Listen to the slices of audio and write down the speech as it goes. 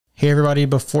Hey everybody,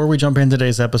 before we jump into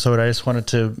today's episode, I just wanted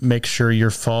to make sure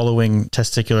you're following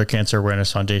Testicular Cancer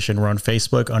Awareness Foundation. We're on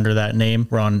Facebook under that name.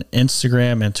 We're on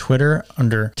Instagram and Twitter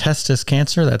under Testis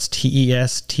Cancer. That's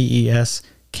TESTES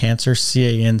Cancer,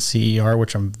 CANCER,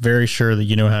 which I'm very sure that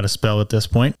you know how to spell at this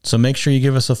point. So make sure you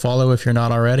give us a follow if you're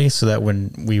not already, so that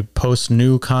when we post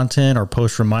new content or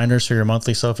post reminders for your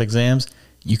monthly self-exams,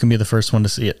 you can be the first one to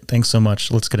see it. Thanks so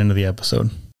much. Let's get into the episode.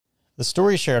 The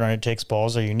stories shared on It Takes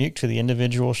Balls are unique to the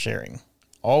individual sharing.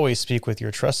 Always speak with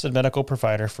your trusted medical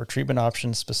provider for treatment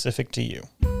options specific to you.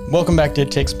 Welcome back to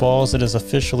It Takes Balls. It is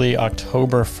officially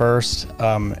October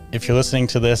 1st. If you're listening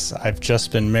to this, I've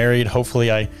just been married.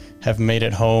 Hopefully I have made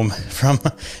it home from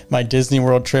my Disney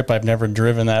World trip. I've never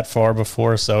driven that far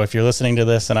before. So if you're listening to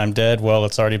this and I'm dead, well,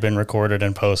 it's already been recorded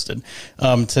and posted.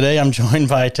 Today I'm joined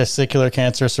by a testicular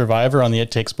cancer survivor on the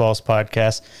It Takes Balls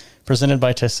podcast, presented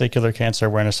by Testicular Cancer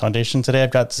Awareness Foundation. Today I've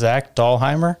got Zach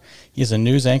Dahlheimer. He's a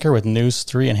news anchor with News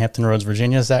 3 in Hampton Roads,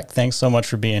 Virginia. Zach, thanks so much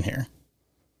for being here.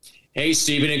 Hey,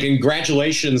 Stephen, and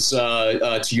congratulations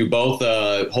to you both.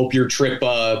 Hope your trip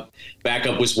back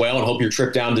up was well, and hope your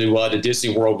trip down to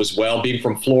Disney World was well. Being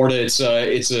from Florida, it's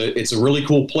a really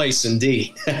cool place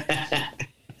indeed.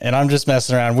 And I'm just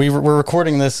messing around. We're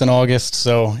recording this in August,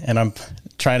 and I'm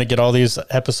trying to get all these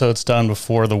episodes done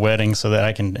before the wedding so that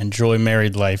I can enjoy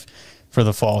married life for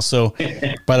the fall. So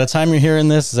by the time you're hearing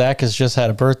this, Zach has just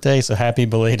had a birthday, so happy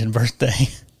belated birthday.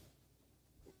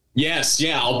 Yes,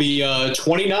 yeah, I'll be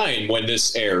 29 when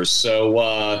this airs.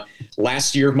 So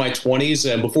last year of my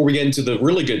 20s, and before we get into the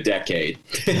really good decade.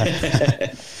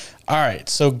 All right,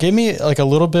 so give me like a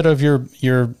little bit of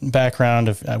your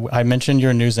background. I mentioned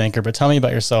you're a news anchor, but tell me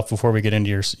about yourself before we get into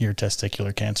your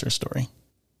testicular cancer story.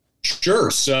 Sure.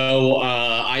 So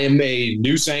I am a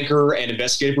news anchor and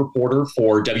investigative reporter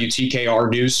for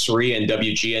WTKR News 3 and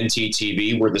WGNT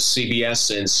TV. We're the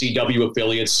CBS and CW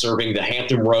affiliates serving the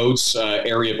Hampton Roads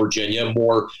area of Virginia,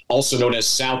 more also known as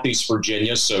Southeast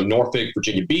Virginia. So Norfolk,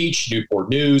 Virginia Beach, Newport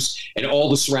News, and all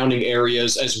the surrounding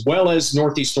areas, as well as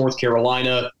Northeast North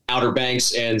Carolina, Outer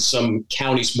Banks, and some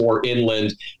counties more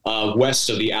inland west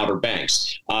of the Outer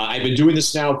Banks. I've been doing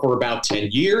this now for about 10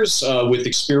 years with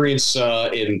experience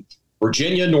in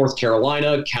Virginia, North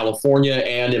Carolina, California,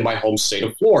 and in my home state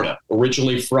of Florida.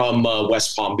 Originally from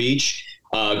West Palm Beach.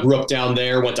 Grew up down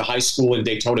there, went to high school in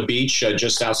Daytona Beach,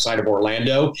 just outside of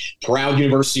Orlando. Proud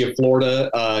University of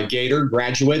Florida Gator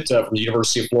graduate from the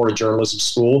University of Florida Journalism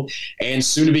School, and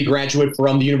soon to be graduate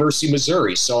from the University of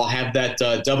Missouri. So I'll have that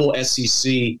double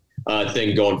SEC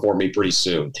thing going for me pretty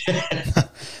soon.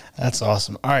 That's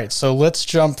awesome. All right, so let's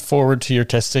jump forward to your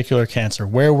testicular cancer.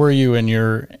 Where were you in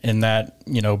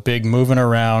that big moving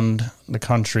around the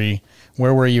country?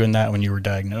 Where were you in that when you were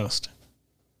diagnosed?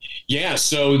 Yeah,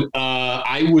 so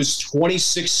I was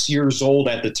 26 years old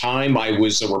at the time. I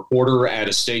was a reporter at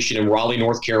a station in Raleigh,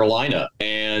 North Carolina.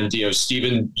 And,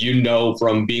 Stephen,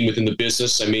 from being within the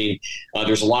business,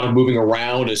 there's a lot of moving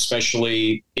around,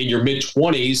 especially in your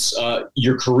mid-20s.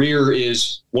 Your career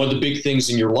is one of the big things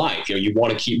in your life. You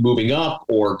want to keep moving up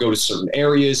or go to certain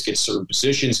areas, get certain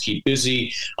positions, keep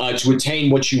busy to attain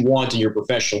what you want in your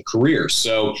professional career.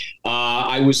 So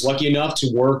I was lucky enough to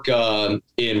work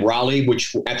in Raleigh,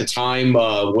 which at the time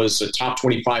was a top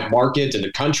 25 market in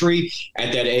the country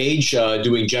at that age,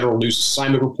 doing general news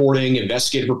assignment reporting,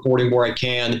 investigative reporting where I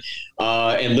can,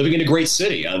 and living in a great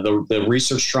city. The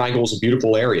Research Triangle is a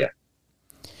beautiful area.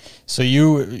 So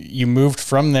you moved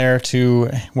from there to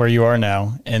where you are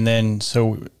now, and then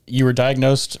so you were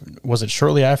diagnosed. Was it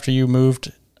shortly after you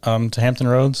moved to Hampton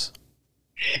Roads?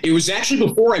 It was actually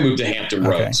before I moved to Hampton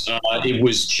Roads. It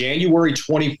was January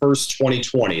 21st,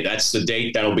 2020. That's the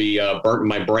date that'll be burnt in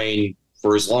my brain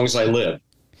for as long as I live.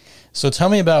 So tell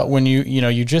me about when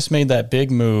you just made that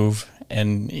big move,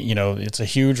 and it's a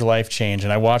huge life change.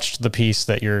 And I watched the piece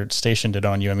that your station did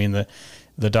on you.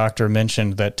 The doctor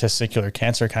mentioned that testicular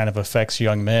cancer kind of affects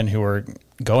young men who are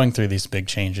going through these big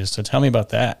changes. So tell me about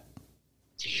that.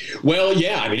 Well,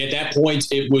 yeah, at that point,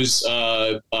 it was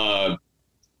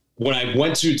when I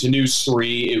went to News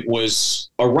 3, it was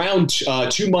around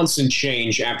 2 months and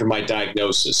change after my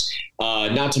diagnosis.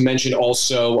 Not to mention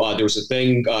also there was a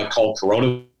thing called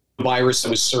coronavirus that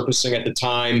was surfacing at the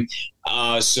time.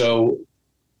 So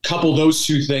couple those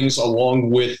two things along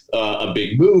with a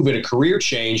big move and a career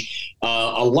change,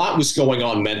 a lot was going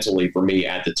on mentally for me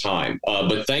at the time.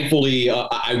 But thankfully,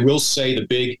 I will say the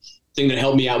big thing that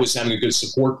helped me out was having a good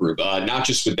support group, not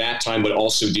just with that time, but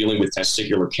also dealing with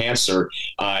testicular cancer.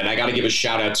 And I got to give a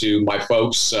shout out to my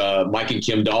folks, Mike and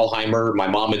Kim Dahlheimer, my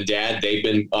mom and dad. They've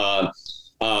been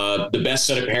the best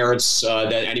set of parents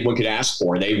that anyone could ask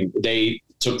for. They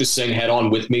took this thing head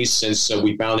on with me since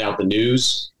we found out the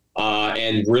news.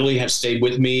 and really have stayed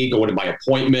with me, going to my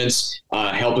appointments,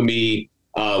 helping me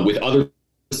with other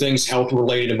things health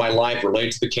related in my life,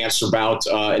 related to the cancer bout,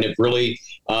 and have really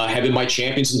have been my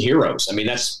champions and heroes. I mean,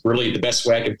 that's really the best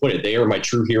way I can put it. They are my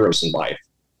true heroes in life.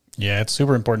 Yeah, it's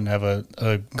super important to have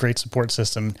a great support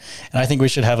system. And I think we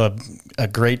should have a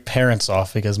great parents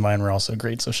off, because mine were also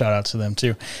great. So shout out to them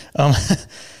too.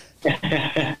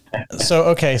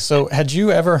 So had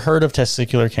you ever heard of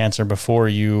testicular cancer before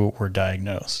you were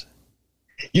diagnosed?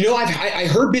 You know, I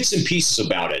heard bits and pieces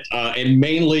about it, and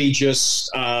mainly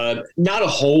just not a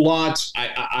whole lot.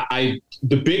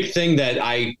 The big thing that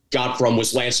I got from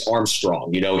was Lance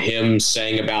Armstrong, you know, him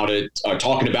saying about it,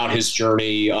 talking about his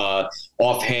journey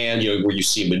offhand, you know, where you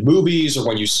see him in movies or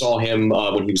when you saw him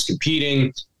when he was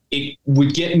competing. It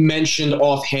would get mentioned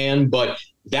offhand, but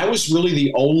that was really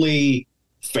the only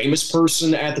famous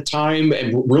person at the time,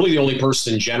 and really the only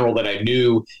person in general that I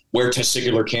knew where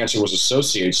testicular cancer was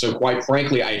associated. So quite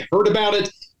frankly, I had heard about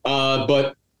it,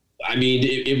 but I mean,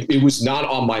 it was not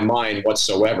on my mind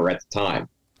whatsoever at the time.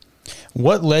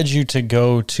 What led you to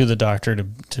go to the doctor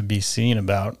to be seen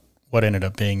about what ended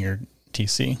up being your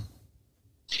TC?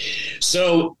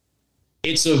 So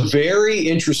it's a very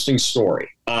interesting story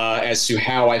as to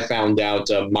how I found out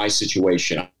my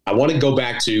situation. I want to go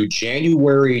back to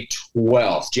January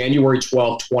 12th,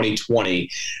 2020.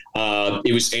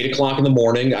 It was 8:00 in the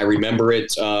morning. I remember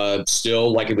it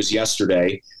still like it was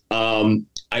yesterday.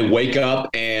 I wake up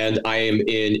and I am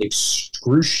in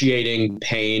excruciating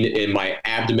pain in my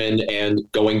abdomen and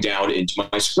going down into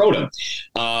my scrotum.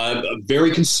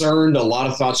 Very concerned, a lot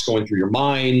of thoughts going through your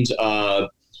mind.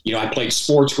 You know, I played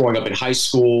sports growing up in high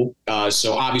school,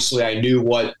 so obviously I knew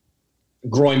what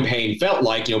groin pain felt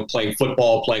like, you know, playing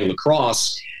football, playing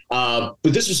lacrosse. But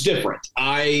this was different.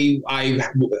 I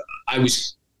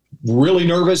was really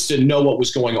nervous, didn't know what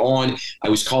was going on. I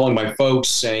was calling my folks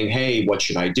saying, hey, what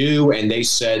should I do? And they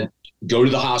said, go to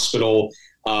the hospital.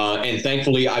 And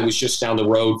thankfully, I was just down the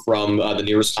road from the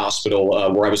nearest hospital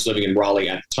where I was living in Raleigh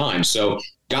at the time. So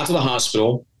got to the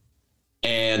hospital.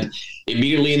 And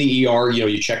immediately in the ER, you know,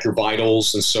 you check your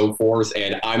vitals and so forth.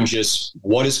 And I'm just,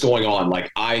 what is going on? Like,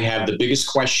 I have the biggest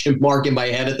question mark in my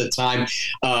head at the time.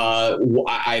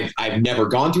 I've never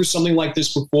gone through something like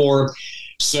this before.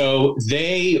 So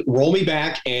they roll me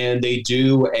back and they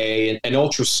do an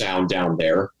ultrasound down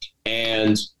there.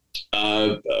 And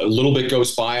a little bit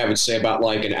goes by, I would say about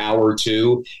like an hour or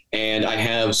two. And I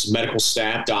have some medical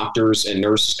staff, doctors and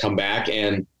nurses come back,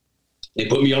 and they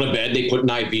put me on a bed, they put an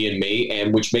IV in me,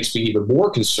 and which makes me even more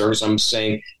concerned. So I'm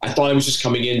saying, I thought I was just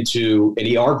coming into an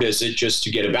ER visit just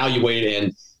to get evaluated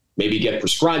and maybe get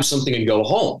prescribed something and go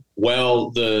home.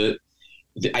 Well,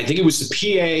 I think it was the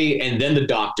PA and then the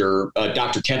doctor,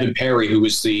 Dr. Kevin Perry, who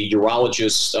was the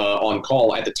urologist on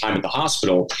call at the time at the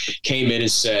hospital, came in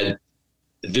and said,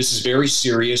 this is very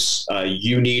serious.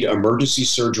 You need emergency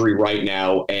surgery right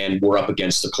now, and we're up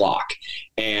against the clock.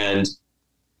 And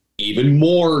even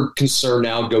more concern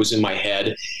now goes in my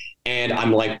head. And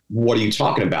I'm like, what are you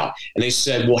talking about? And they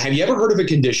said, well, have you ever heard of a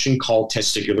condition called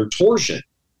testicular torsion?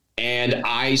 And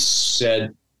I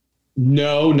said,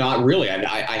 no, not really.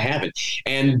 I haven't.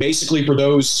 And basically, for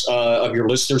those of your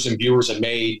listeners and viewers that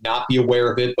may not be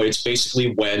aware of it, but it's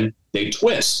basically when they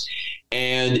twist.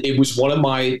 And it was one of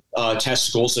my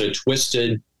testicles that had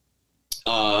twisted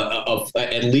of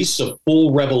at least a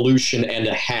full revolution and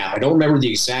a half. I don't remember the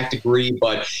exact degree,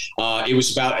 but it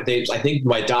was about, I think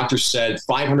my doctor said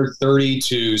 530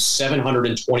 to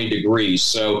 720 degrees.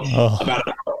 So about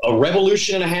a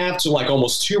revolution and a half to like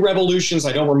almost 2 revolutions.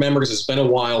 I don't remember because it's been a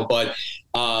while, but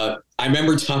I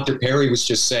remember Dr. Perry was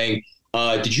just saying,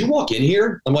 did you walk in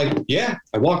here? I'm like, yeah,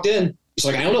 I walked in. He's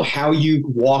like, I don't know how you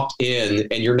walked in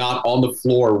and you're not on the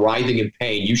floor writhing in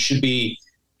pain. You should be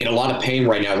in a lot of pain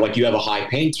right now, like you have a high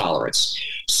pain tolerance.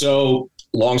 So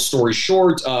long story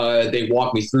short, they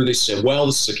walked me through. They said, well,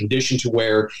 this is a condition to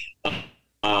where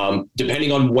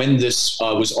depending on when this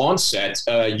was onset,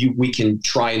 we can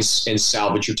try and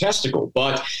salvage your testicle.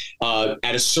 But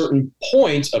at a certain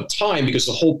point of time, because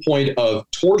the whole point of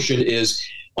torsion is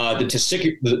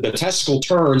the testicle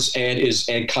turns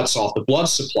and cuts off the blood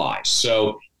supply.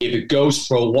 So if it goes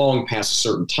prolonged past a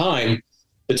certain time,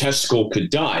 the testicle could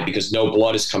die because no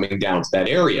blood is coming down to that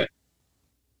area.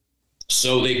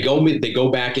 So they go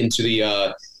back into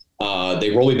the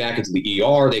they roll me back into the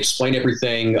ER. They explain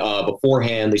everything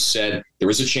beforehand. They said there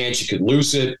is a chance you could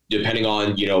lose it depending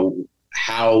on, you know,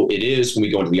 how it is when we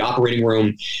go into the operating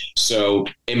room. So,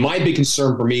 and my big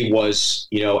concern for me was,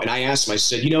 you know, and I asked him, I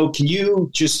said, you know, can you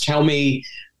just tell me,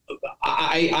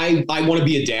 I want to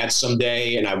be a dad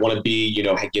someday, and I want to be,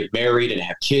 get married and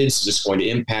have kids. Is this going to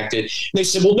impact it? And they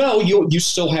said, well, no, you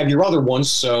still have your other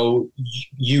ones, so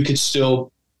you could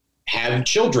still have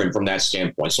children from that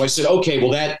standpoint. So I said, okay,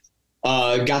 well, that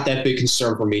got that big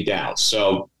concern for me down.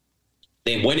 So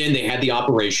they went in, they had the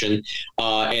operation,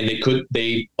 and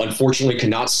they unfortunately could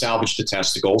not salvage the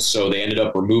testicles. So they ended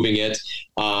up removing it,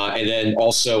 and then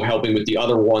also helping with the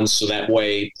other ones. So that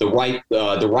way the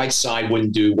right side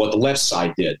wouldn't do what the left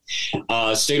side did.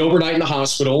 Stayed overnight in the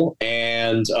hospital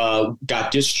and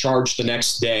got discharged the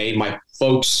next day. My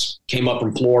folks came up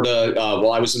from Florida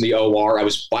while I was in the OR. I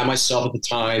was by myself at the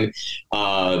time.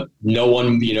 No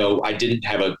one, I didn't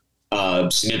have a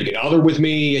significant other with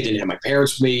me. I didn't have my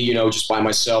parents with me, just by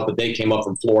myself, but they came up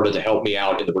from Florida to help me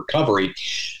out in the recovery.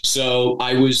 So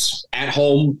I was at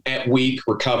home at week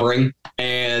recovering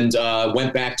and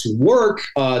went back to work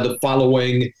the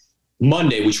following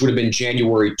Monday, which would have been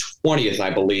January 20th, I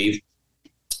believe.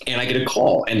 And I get a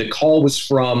call, and the call was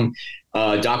from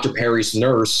Dr. Perry's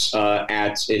nurse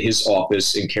at his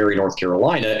office in Cary, North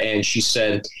Carolina. And she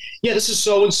said, yeah, this is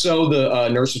so-and-so, the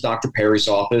nurse of Dr. Perry's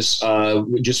office.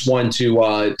 We just wanted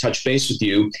to touch base with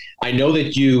you. I know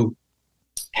that you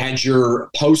had your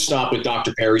post-op with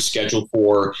Dr. Perry scheduled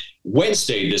for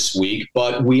Wednesday this week,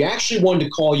 but we actually wanted to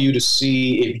call you to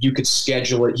see if you could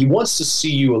schedule it. He wants to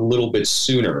see you a little bit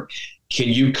sooner. Can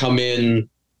you come in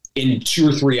 2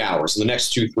 or 3 hours, in the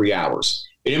next 2-3 hours?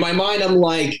 And in my mind, I'm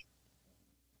like,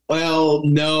 well,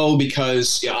 no,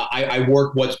 because I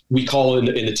work what we call in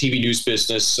the TV news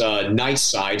business night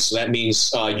side. So that means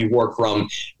you work from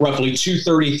roughly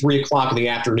 2:30, 3 o'clock in the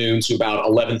afternoon to about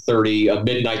 11:30,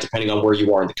 midnight, depending on where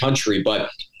you are in the country. But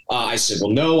I said,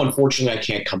 well, no, unfortunately, I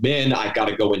can't come in. I got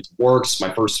to go into work. It's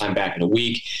my first time back in a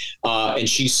week. And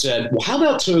she said, well, how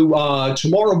about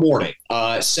tomorrow morning,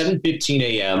 7:15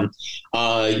 a.m.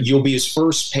 You'll be his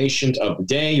first patient of the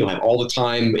day. You'll have all the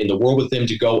time in the world with him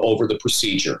to go over the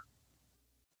procedure.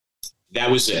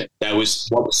 That was it. That was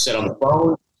what was said on the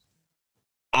phone.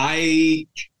 I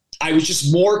was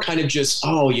just more kind of just,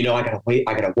 I got to wait.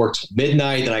 I got to work till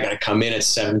midnight. Then I got to come in at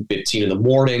 7:15 in the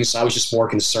morning. So I was just more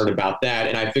concerned about that.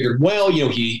 And I figured, well,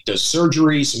 he does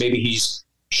surgery. So maybe he's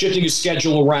shifting his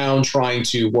schedule around, trying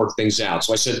to work things out.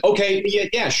 So I said, okay,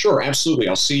 yeah, sure. Absolutely.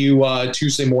 I'll see you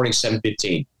Tuesday morning,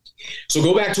 7:15. So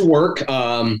go back to work.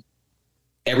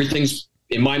 Everything's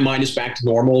in my mind is back to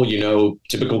normal,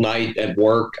 typical night at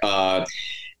work.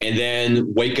 And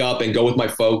then wake up and go with my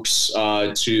folks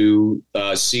to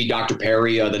see Dr.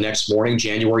 Perry the next morning,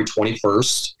 January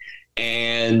 21st.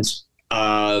 And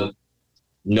no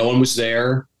one was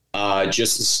there,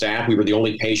 just the staff. We were the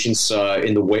only patients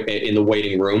in the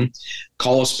waiting room.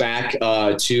 Call us back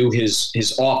to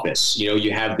his office.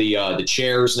 You have the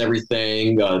chairs and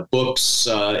everything, books,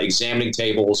 examining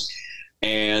tables.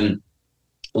 And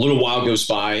a little while goes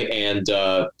by, and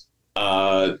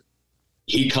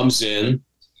he comes in,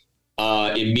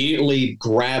 immediately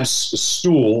grabs a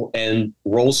stool and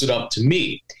rolls it up to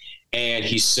me. And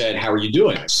he said, how are you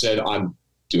doing? I said, I'm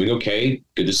doing okay.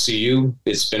 Good to see you.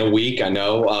 It's been a week, I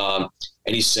know.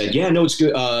 And he said, yeah, no, it's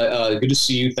good. Good to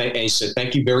see you. And he said,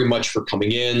 thank you very much for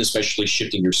coming in, especially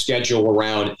shifting your schedule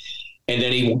around. And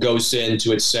then he goes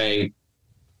into it saying,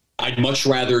 I'd much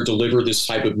rather deliver this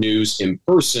type of news in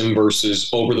person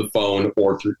versus over the phone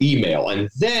or through email. And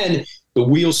then the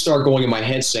wheels start going in my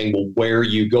head saying, well, where are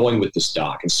you going with this,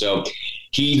 doc? And so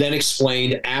he then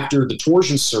explained after the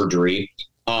torsion surgery,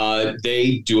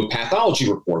 they do a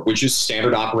pathology report, which is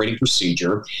standard operating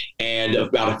procedure. And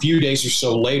about a few days or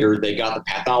so later, they got the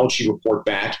pathology report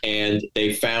back, and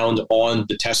they found on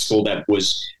the testicle that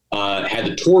was had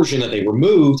the torsion that they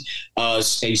removed.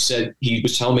 He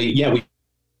was telling me, yeah, we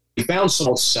found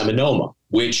something called seminoma,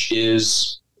 which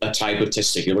is a type of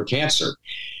testicular cancer.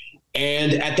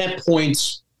 And at that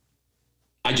point,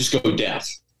 I just go deaf.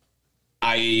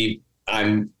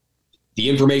 The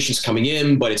information's coming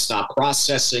in, but it's not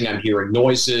processing. I'm hearing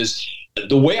noises.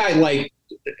 The way I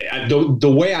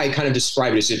kind of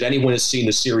describe it is, if anyone has seen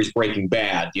the series Breaking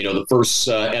Bad, the first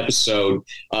episode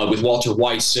with Walter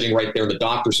White sitting right there in the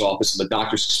doctor's office, and the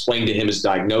doctor's explaining to him his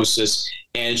diagnosis,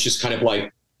 and it's just kind of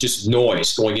like just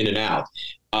noise going in and out.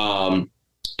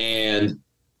 And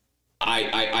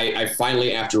I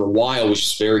finally, after a while, was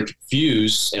just very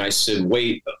confused. And I said,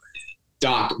 wait,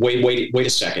 doc, wait a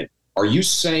second. Are you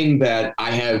saying that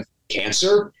I have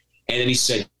cancer? And then he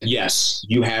said, yes,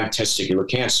 you have testicular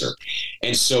cancer.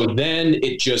 And so then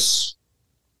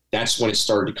that's when it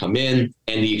started to come in.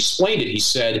 And he explained it. He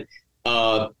said,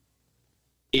 and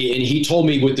he told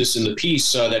me with this in the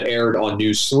piece that aired on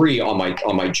News 3 on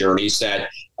my journeys, that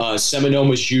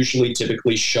seminomas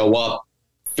typically show up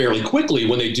fairly quickly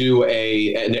when they do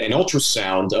an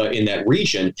ultrasound in that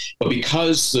region. But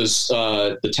because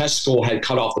the testicle had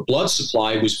cut off the blood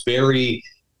supply, it was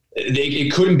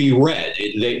it couldn't be read.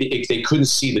 They couldn't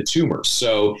see the tumor.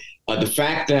 So the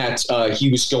fact that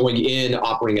he was going in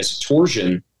operating as a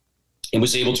torsion and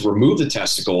was able to remove the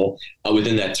testicle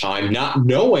within that time, not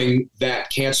knowing that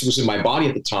cancer was in my body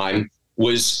at the time,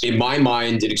 was, in my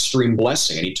mind, an extreme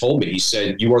blessing. And he told me, he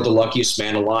said, "You are the luckiest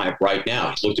man alive right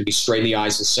now." He looked at me straight in the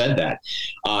eyes and said that.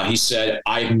 He said,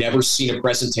 "I've never seen a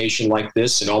presentation like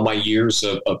this in all my years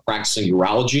of practicing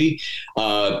urology.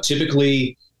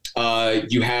 Typically,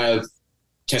 you have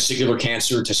testicular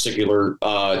cancer,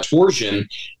 testicular torsion.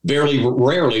 Very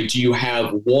rarely do you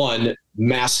have one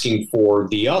masking for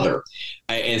the other."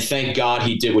 And thank God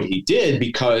he did what he did,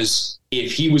 because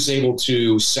if he was able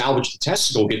to salvage the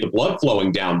testicle, get the blood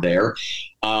flowing down there,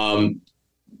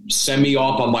 send me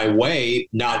off on my way,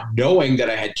 not knowing that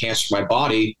I had cancer in my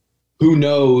body, who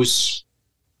knows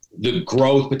the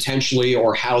growth potentially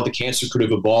or how the cancer could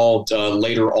have evolved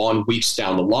later on, weeks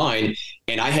down the line.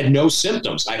 And I had no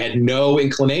symptoms. I had no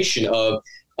inclination of,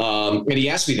 and he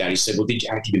asked me that. He said, "Well,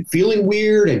 have you been feeling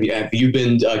weird? Have you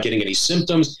been getting any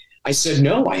symptoms?" I said,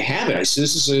 "No, I haven't." I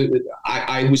said,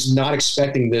 I was not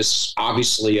expecting this,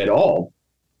 obviously, at all.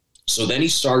 So then he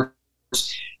starts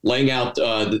laying out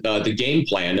the game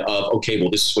plan of, okay, well,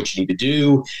 this is what you need to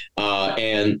do.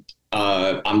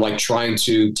 I'm like trying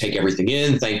to take everything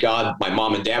in. Thank God my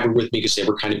mom and dad were with me, because they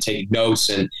were kind of taking notes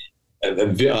and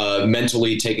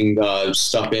mentally taking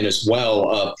stuff in as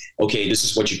well. Okay, this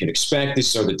is what you can expect.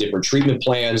 These are the different treatment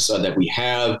plans that we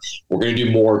have. We're going to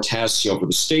do more tests, for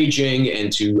the staging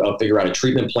and to figure out a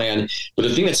treatment plan. But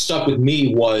the thing that stuck with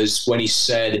me was when he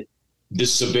said,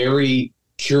 "This is a very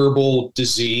curable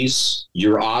disease.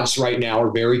 Your odds right now are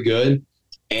very good."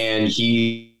 And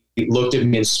he looked at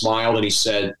me and smiled, and he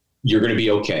said, "You're going to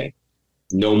be okay.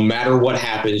 No matter what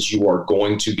happens, you are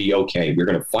going to be okay. We're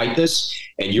going to fight this,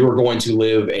 and you are going to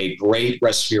live a great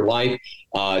rest of your life,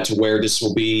 to where this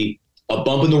will be a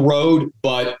bump in the road,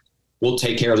 but we'll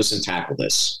take care of this and tackle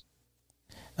this."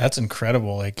 That's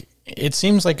incredible. Like, it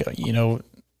seems like, a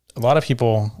lot of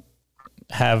people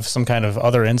have some kind of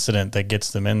other incident that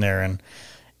gets them in there,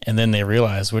 and then they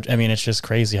realize, it's just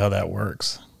crazy how that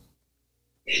works.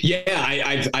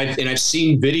 Yeah, I've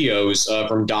seen videos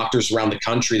from doctors around the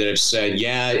country that have said,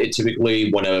 typically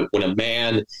when a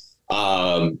man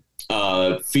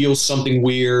feels something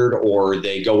weird, or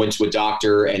they go into a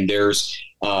doctor and there's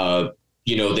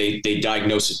they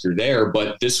diagnose it through there.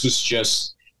 But this was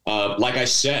just like I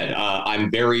said,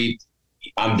 I'm very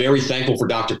thankful for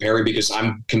Dr. Perry, because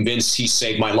I'm convinced he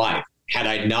saved my life. Had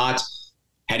he not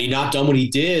done what he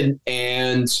did,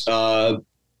 and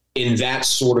in that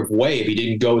sort of way, if he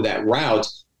didn't go that route,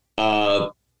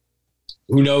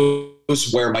 who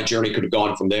knows where my journey could have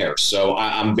gone from there. So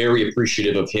I'm very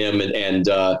appreciative of him, and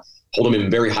hold him in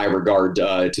very high regard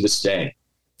to this day.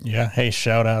 Yeah. Hey,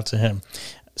 shout out to him.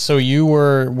 So you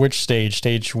were which stage?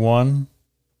 Stage 1?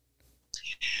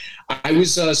 I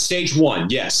was stage 1.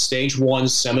 Yes. Stage 1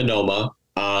 seminoma.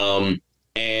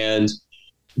 And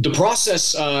the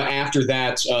process after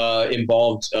that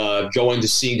involved going to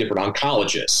seeing different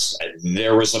oncologists.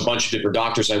 There was a bunch of different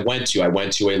doctors I went to. I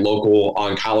went to a local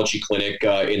oncology clinic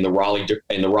in the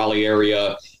Raleigh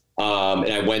area,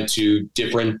 and I went to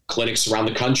different clinics around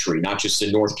the country, not just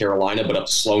in North Carolina, but up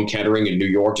to Sloan Kettering in New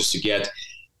York, just to get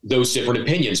those different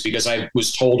opinions. Because I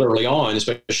was told early on,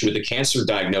 especially with the cancer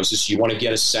diagnosis, you want to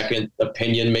get a second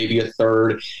opinion, maybe a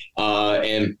third,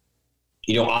 and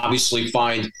obviously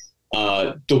find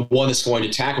the one that's going to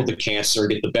tackle the cancer,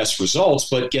 get the best results,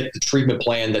 but get the treatment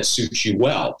plan that suits you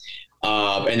well,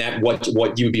 and that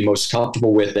what you would be most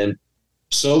comfortable with, and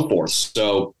so forth.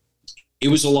 So it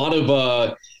was a lot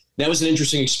of that was an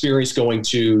interesting experience, going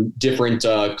to different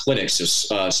clinics,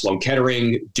 Sloan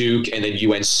Kettering, Duke, and then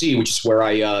UNC, which is where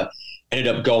I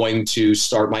ended up going to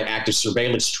start my active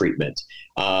surveillance treatment.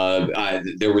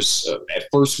 There was at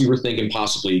first we were thinking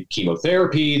possibly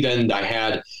chemotherapy. Then I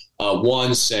had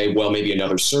one say, well, maybe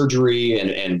another surgery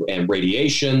and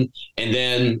radiation. And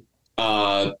then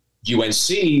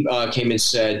UNC came and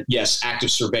said, yes, active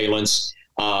surveillance.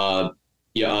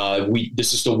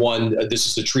 This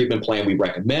is the treatment plan we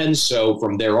recommend. So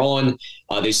from there on,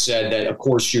 they said that, of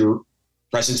course, your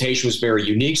presentation was very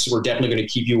unique. So we're definitely going to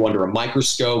keep you under a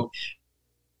microscope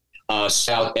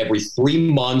out every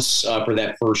 3 months for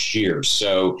that first year.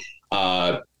 So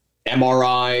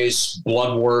MRIs,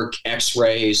 blood work,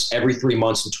 x-rays every 3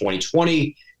 months in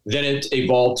 2020. Then it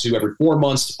evolved to every 4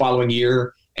 months the following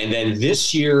year. And then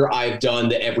this year I've done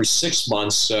the every 6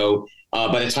 months. So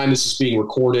by the time this is being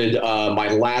recorded, my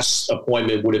last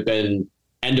appointment would have been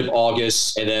end of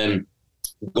August, and then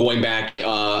going back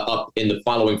up in the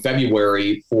following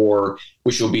February for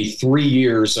which will be 3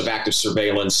 years of active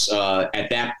surveillance at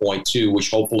that point too,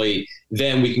 which hopefully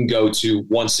then we can go to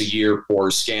once a year for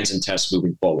scans and tests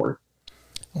moving forward.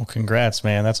 Well, congrats,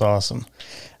 man. That's awesome.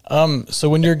 So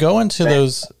when you're going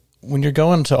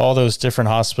to all those different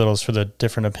hospitals for the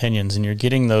different opinions and you're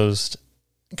getting those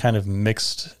kind of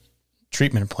mixed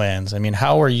treatment plans, I mean,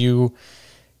 how are you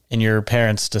and your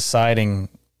parents deciding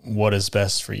what is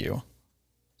best for you?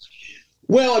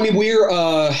 Well, I mean, we're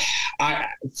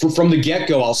from the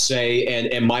get-go, I'll say,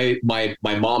 and my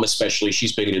mom especially,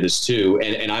 she's big into this too,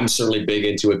 and I'm certainly big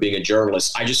into it being a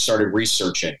journalist. I just started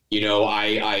researching. You know,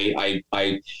 I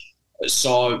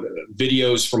saw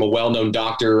videos from a well-known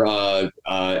doctor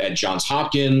at Johns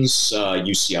Hopkins,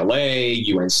 UCLA,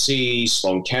 UNC,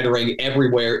 Sloan Kettering,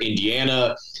 everywhere,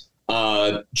 Indiana,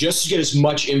 just to get as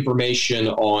much information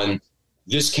on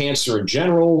this cancer in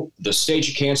general, the stage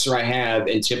of cancer I have,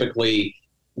 and typically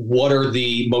what are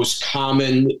the most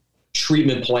common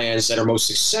treatment plans that are most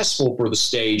successful for the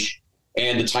stage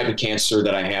and the type of cancer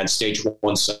that I had, stage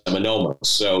 1 seminoma.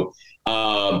 So,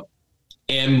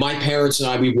 and my parents and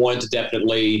I, we wanted to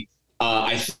definitely,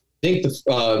 I think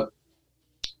the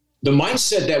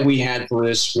mindset that we had for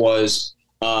this was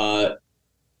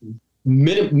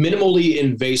minimally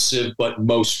invasive, but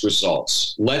most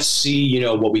results. Let's see, you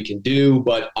know, what we can do,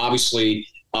 but obviously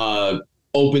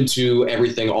open to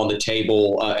everything on the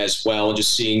table as well, and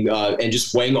just seeing and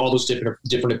just weighing all those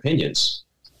different opinions.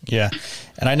 Yeah.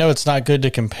 And I know it's not good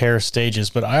to compare stages,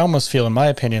 but I almost feel, in my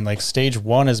opinion, like stage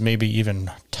 1 is maybe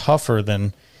even tougher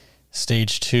than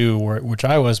stage 2, which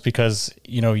I was, because,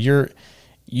 you know,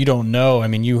 you don't know. I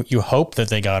mean, you hope that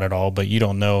they got it all, but you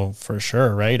don't know for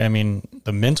sure, right? I mean,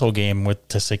 the mental game with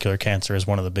testicular cancer is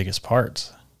one of the biggest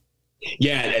parts.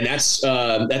 Yeah, and that's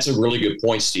a really good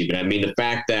point, Stephen. I mean, the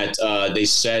fact that they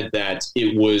said that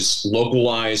it was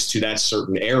localized to that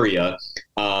certain area,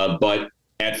 but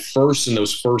at first, in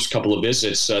those first couple of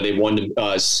visits, they wanted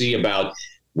to see about,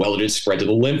 well, did it spread to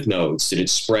the lymph nodes? Did it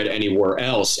spread anywhere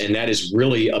else? And that is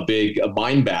really a big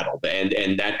mind battle,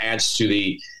 and that adds to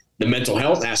the mental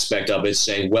health aspect of it,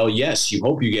 saying, well, yes, you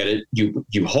hope you get it.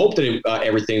 You hope that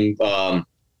everything,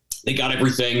 they got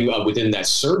everything within that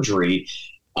surgery.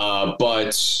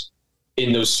 But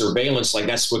in those surveillance, like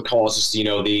that's what causes, you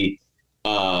know, the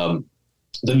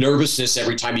nervousness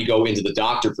every time you go into the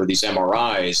doctor for these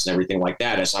MRIs and everything like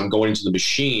that. As I'm going into the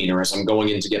machine, or as I'm going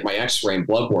in to get my X-ray and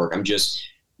blood work, I'm just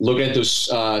looking at those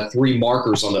 3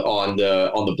 markers on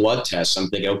the blood test. I'm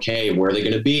thinking, okay, where are they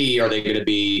going to be? Are they going to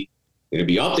be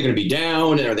up? They're going to be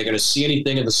down? And are they going to see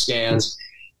anything in the scans?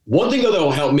 One thing though that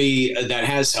will help me, that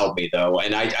has helped me though,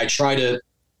 and I try to.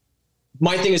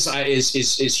 My thing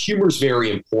is humor is very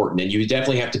important, and you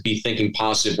definitely have to be thinking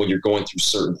positive when you're going through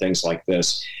certain things like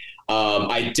this.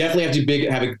 I definitely have to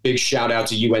have a big shout out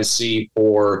to UNC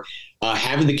for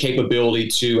having the capability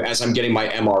to, as I'm getting my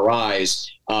MRIs,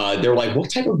 they're like,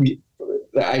 what type of,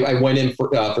 I went in for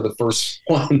the first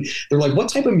one. They're like, what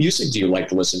type of music do you like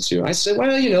to listen to? I said,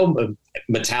 well, you know,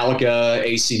 Metallica,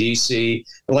 AC/DC.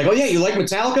 They're like, oh yeah, you like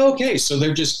Metallica? Okay. So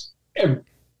they're just,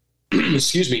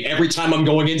 excuse me, every time I'm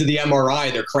going into the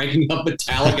MRI, they're cranking up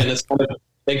Metallica, and that's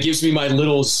that gives me my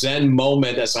little Zen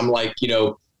moment as I'm like, you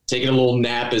know, taking a little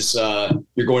nap as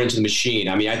you're going into the machine.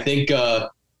 I mean, I think, and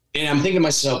I'm thinking to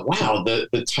myself, wow,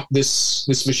 this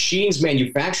machine's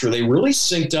manufacturer, they really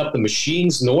synced up the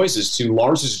machine's noises to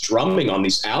Lars's drumming on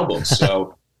these albums.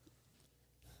 So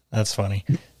that's funny.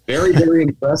 Very, very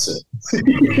impressive.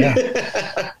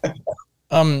 Yeah.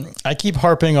 I keep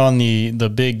harping on the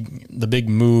big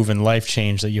move and life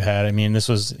change that you had. I mean, this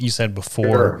was, you said before,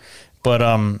 sure, but,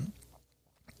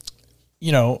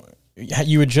 you know,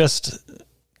 you had just,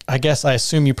 I guess, I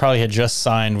assume you probably had just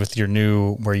signed with your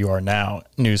new, where you are now,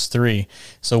 News 3.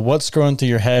 So what's going through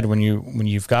your head when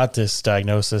you've got this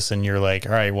diagnosis and you're like,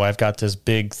 all right, well, I've got this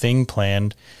big thing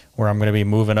planned where I'm going to be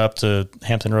moving up to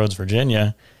Hampton Roads,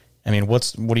 Virginia. I mean,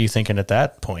 what are you thinking at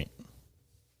that point?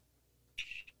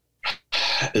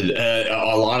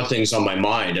 A lot of things on my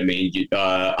mind. I mean,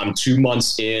 I'm 2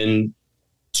 months in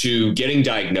to getting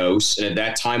diagnosed. And at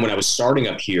that time when I was starting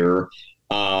up here,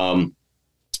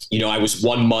 you know, I was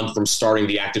 1 month from starting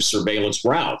the active surveillance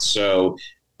route. So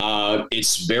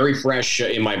it's very fresh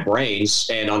in my brains.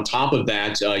 And on top of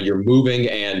that, you're moving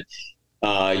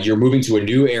to a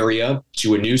new area,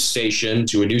 to a new station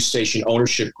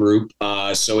ownership group.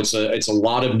 So it's a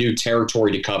lot of new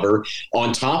territory to cover.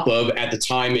 On top of, at the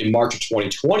time in March of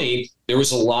 2020, there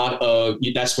was a lot of,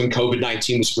 that's when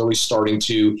COVID-19 was really starting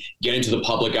to get into the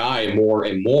public eye more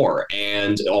and more.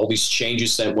 And all these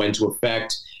changes that went to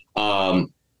effect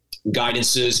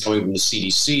guidances coming from the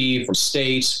CDC, from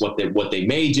states, what they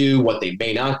may do, what they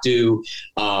may not do,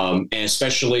 and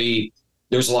especially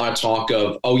there's a lot of talk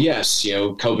of, oh yes,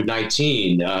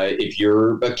 COVID-19. If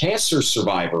you're a cancer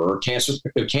survivor or cancer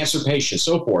patient,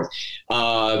 so forth,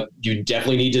 you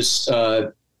definitely need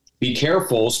to be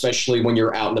careful, especially when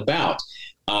you're out and about.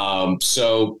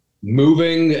 So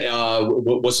moving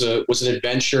was an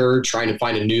adventure. Trying to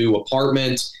find a new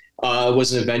apartment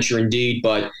was an adventure indeed.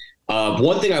 But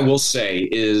one thing I will say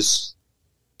is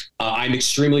I'm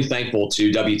extremely thankful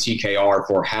to WTKR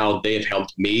for how they have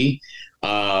helped me.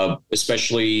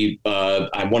 Especially,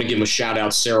 I want to give them a shout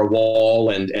out, Sarah Wall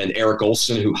and Eric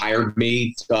Olson, who hired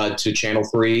me to Channel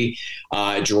 3,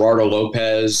 Gerardo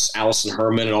Lopez, Allison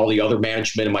Herman, and all the other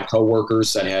management and my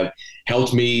coworkers that have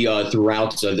helped me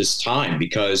throughout this time.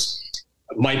 Because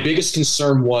my biggest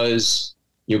concern was,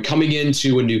 coming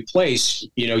into a new place,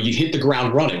 you hit the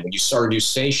ground running when you start a new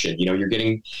station. You're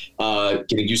getting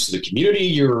used to the community.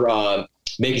 You're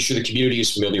making sure the community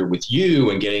is familiar with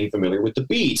you and getting familiar with the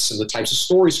beats and the types of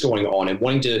stories going on and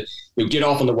wanting to get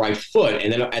off on the right foot.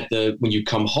 And then when you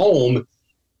come home,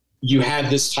 you have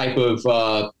this type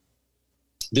of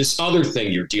this other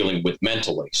thing you're dealing with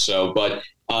mentally. So, but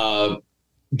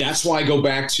that's why I go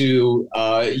back to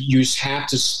you have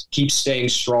to keep staying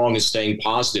strong and staying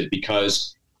positive,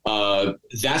 because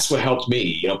that's what helped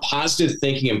me. Positive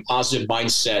thinking and positive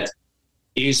mindset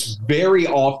is very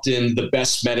often the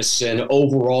best medicine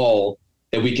overall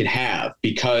that we can have,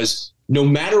 because no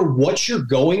matter what you're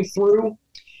going through,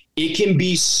 it can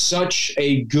be such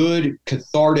a good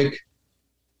cathartic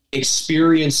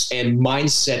experience and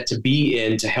mindset to be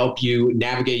in to help you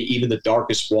navigate even the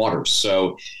darkest waters.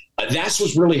 So that's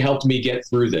what's really helped me get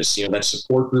through this, that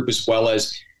support group, as well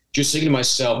as just thinking to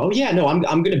myself, oh yeah, no, I'm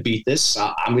going to beat this.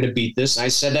 I'm going to beat this. And I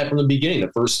said that from the beginning,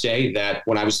 the first day that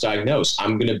when I was diagnosed,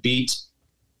 I'm going to beat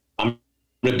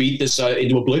this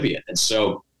into oblivion. And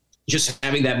so just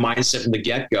having that mindset from the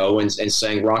get-go and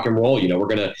saying rock and roll, we're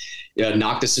going to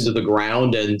knock this into the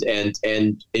ground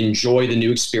and enjoy the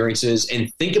new experiences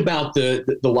and think about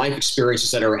the life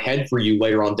experiences that are ahead for you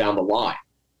later on down the line.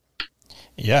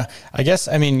 Yeah, I guess,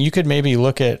 you could maybe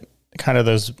look at kind of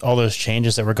all those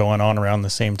changes that were going on around the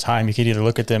same time. You could either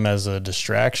look at them as a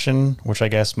distraction, which I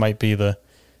guess might be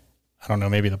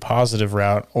maybe the positive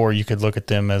route, or you could look at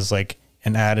them as like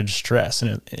an added stress.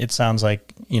 And it sounds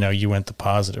like, you went the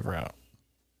positive route.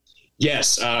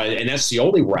 Yes. And that's the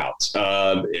only route.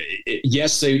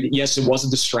 Yes, it was a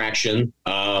distraction,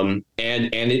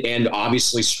 and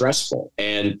obviously stressful,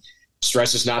 and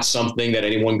stress is not something that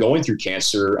anyone going through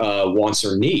cancer wants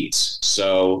or needs.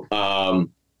 So,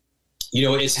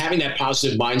 it's having that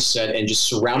positive mindset and just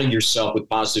surrounding yourself with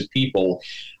positive people,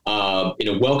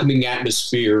 welcoming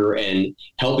atmosphere and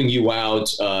helping you out.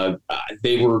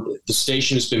 The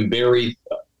station has been very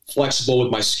flexible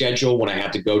with my schedule when I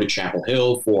have to go to Chapel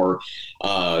Hill for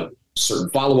certain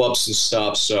follow-ups and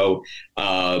stuff. So,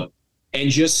 and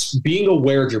just being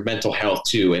aware of your mental health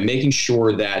too, and making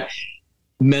sure that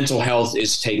mental health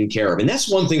is taken care of. And that's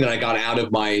one thing that I got out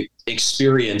of my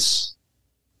experience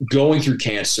going through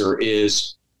cancer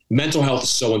is mental health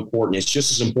is so important. It's just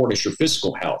as important as your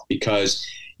physical health, because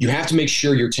you have to make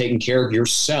sure you're taking care of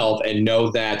yourself and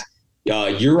know that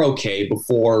you're okay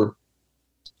before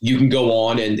you can go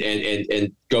on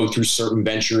and go through certain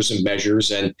ventures and measures,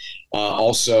 and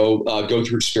also go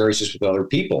through experiences with other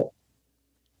people.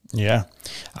 Yeah.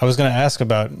 I was going to ask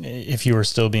about if you were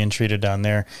still being treated down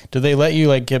there. Do they let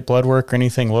you get blood work or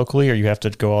anything locally, or you have to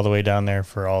go all the way down there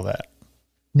for all that?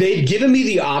 They'd given me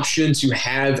the option to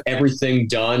have everything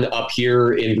done up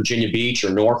here in Virginia Beach or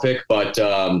Norfolk, but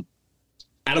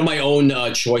out of my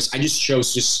own choice, I just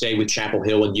chose to stay with Chapel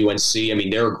Hill and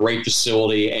UNC. They're a great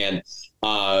facility, and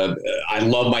I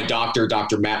love my doctor,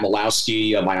 Dr. Matt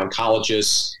Malowski, my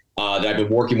oncologist that I've been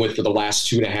working with for the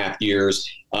last 2.5 years.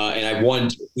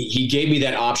 And he gave me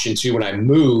that option too when I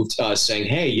moved, saying,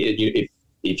 hey,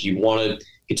 if you want to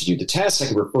continue the test, I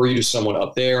can refer you to someone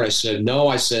up there. And I said, no,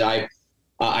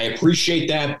 I appreciate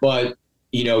that, but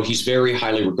he's very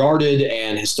highly regarded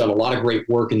and has done a lot of great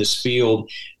work in this field.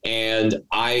 And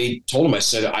I told him, I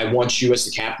said, I want you as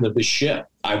the captain of this ship.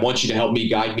 I want you to help me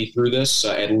guide me through this,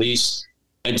 at least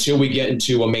until we get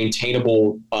into a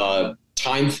maintainable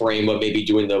time frame of maybe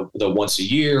doing the once a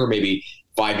year, maybe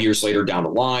 5 years later down the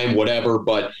line, whatever.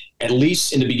 But at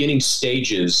least in the beginning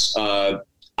stages, I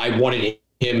wanted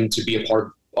him to be a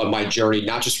part of my journey,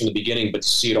 not just from the beginning, but to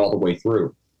see it all the way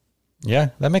through. Yeah,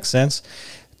 that makes sense.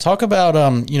 Talk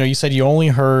about, you said you only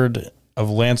heard of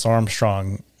Lance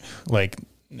Armstrong,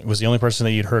 it was the only person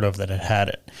that you'd heard of that had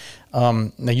it.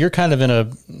 Now you're kind of in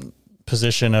a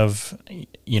position of,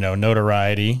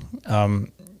 notoriety,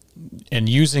 and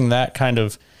using that kind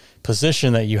of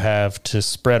position that you have to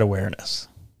spread awareness?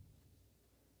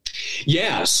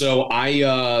 Yeah. So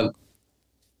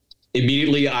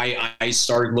immediately I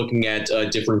started looking at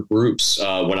different groups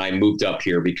when I moved up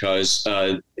here, because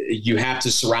you have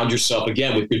to surround yourself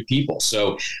again with good people.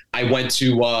 So I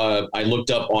I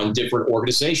looked up on different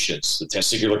organizations, the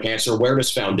Testicular Cancer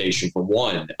Awareness Foundation for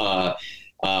one.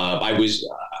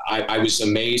 I was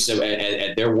amazed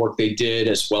at their work they did,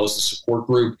 as well as the support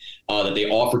group that they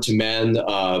offer to men,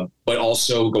 but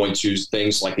also going to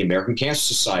things like the American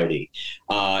Cancer Society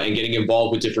and getting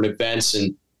involved with different events.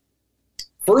 And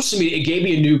first, to me, it gave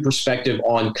me a new perspective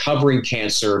on covering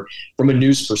cancer from a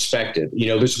news perspective.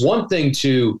 There's one thing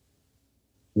to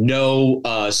know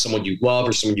someone you love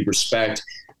or someone you respect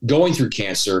going through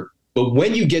cancer, but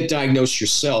when you get diagnosed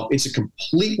yourself, it's a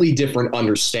completely different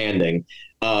understanding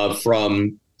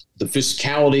from the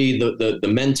physicality, the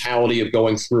mentality of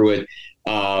going through it.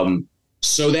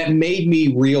 So that made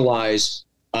me realize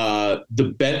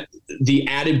the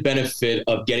added benefit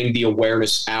of getting the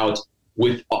awareness out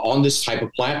on this type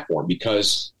of platform,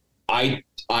 because I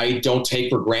don't take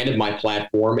for granted my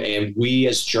platform, and we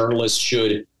as journalists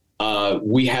should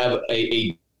we have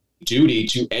a duty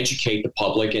to educate the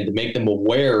public and to make them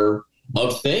aware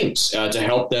of things to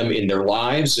help them in their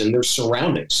lives and their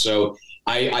surroundings. So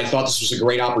I thought this was a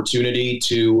great opportunity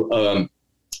to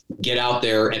get out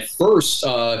there at first,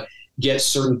 get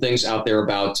certain things out there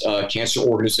about cancer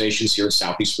organizations here in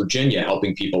Southeast Virginia,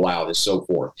 helping people out and so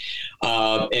forth.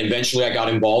 And eventually I got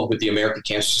involved with the American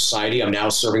Cancer Society. I'm now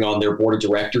serving on their board of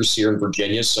directors here in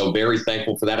Virginia. So very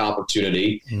thankful for that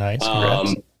opportunity. Nice.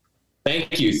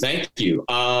 Thank you.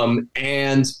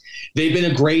 And they've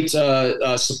been a great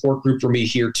support group for me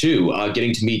here too,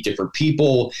 getting to meet different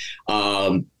people,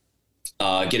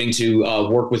 getting to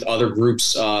work with other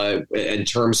groups in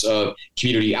terms of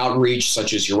community outreach,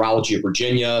 such as Urology of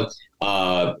Virginia.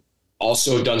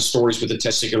 Also done stories with the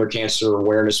Testicular Cancer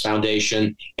Awareness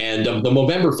Foundation and the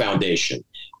Movember Foundation.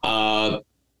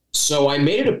 So I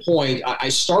made it a point. I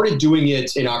started doing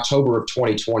it in October of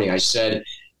 2020. I said,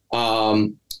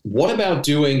 what about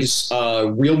doing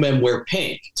Real Men Wear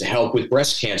Pink to help with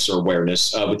breast cancer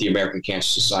awareness with the American Cancer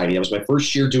Society? That was my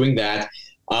first year doing that.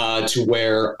 To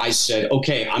where I said,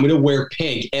 okay, I'm going to wear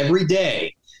pink every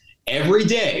day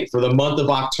for the month of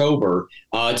October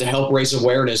to help raise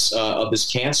awareness of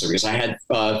this cancer, because I had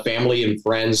family and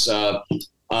friends,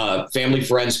 family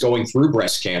friends going through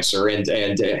breast cancer and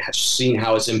seeing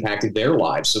how it's impacted their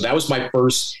lives. So that was my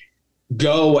first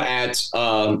go at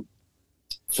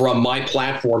from my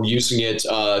platform, using it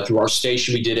through our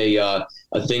station. We did a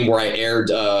thing where I aired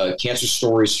cancer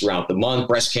stories throughout the month,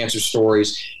 breast cancer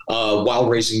stories, while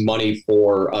raising money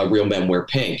for Real Men Wear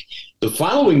Pink. The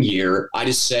following year, I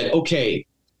just said, okay,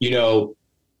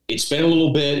 it's been a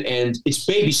little bit and it's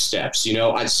baby steps.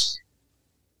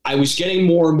 I was getting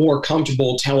more and more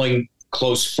comfortable telling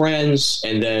close friends,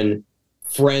 and then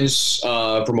friends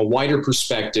from a wider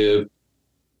perspective,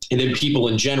 and then people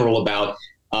in general about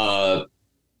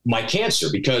my cancer,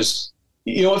 because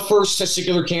at first,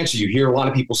 testicular cancer, you hear a lot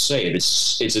of people say it.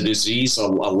 It's a disease a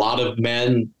lot of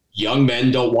young men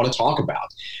don't want to talk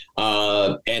about.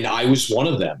 And I was one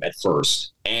of them at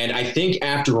first. And I think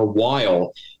after a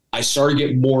while, I started to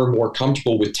get more and more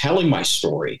comfortable with telling my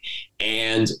story.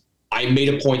 And I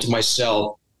made a point to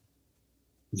myself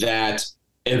that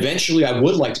eventually I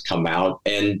would like to come out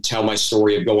and tell my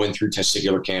story of going through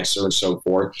testicular cancer and so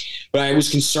forth. But I was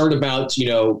concerned about,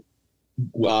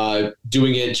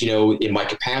 doing it, in my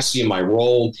capacity, in my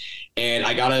role. And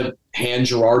I got to hand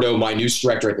Gerardo, my news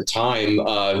director at the time,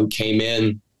 who came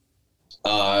in.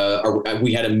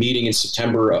 We had a meeting in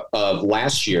September of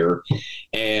last year,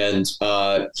 and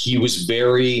he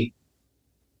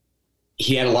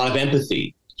had a lot of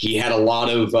empathy. He had a lot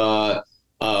of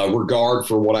regard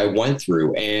for what I went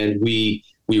through. And we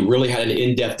really had an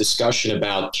in-depth discussion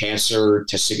about cancer,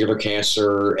 testicular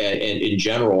cancer, and in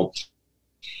general.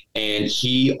 And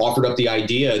he offered up the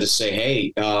idea to say,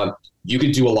 hey, you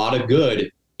could do a lot of good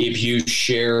if you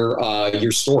share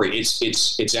your story.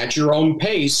 It's at your own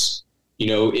pace.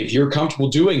 If you're comfortable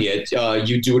doing it,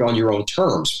 you do it on your own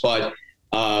terms. But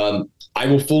I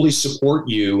will fully support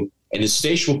you, and the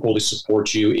station will fully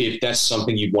support you if that's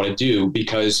something you'd want to do,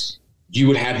 because you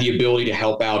would have the ability to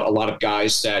help out a lot of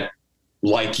guys that,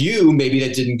 like you, maybe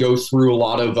that didn't go through a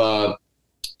lot of,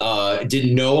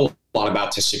 didn't know a lot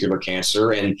about testicular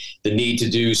cancer and the need to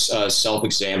do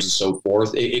self-exams and so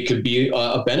forth. It could be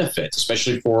a benefit,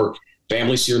 especially for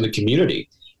families here in the community.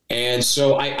 And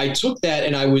so I took that,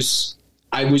 and I was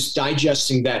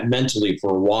digesting that mentally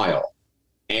for a while.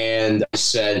 And I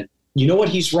said, you know what?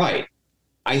 He's right.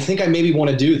 I think I maybe want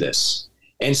to do this.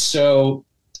 And so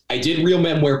I did Real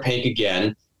Men Wear Pink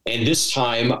again. And this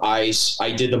time I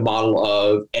did the model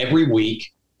of every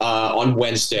week on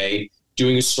Wednesday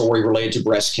doing a story related to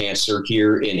breast cancer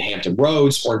here in Hampton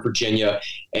Roads or in Virginia.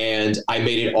 And I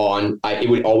made it it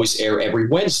would always air every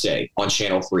Wednesday on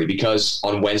Channel 3 because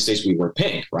on Wednesdays we wear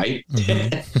pink, right?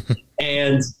 Mm-hmm.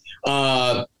 And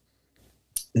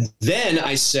then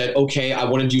I said, okay, I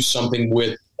want to do something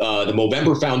with the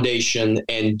Movember Foundation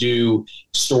and do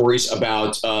stories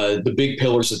about the big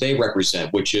pillars that they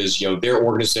represent, which is, their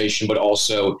organization, but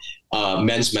also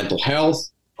men's mental health,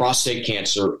 prostate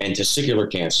cancer, and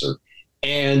testicular cancer.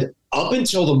 And up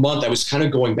until the month, I was kind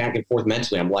of going back and forth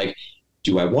mentally. I'm like,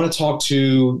 do I want to talk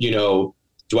to,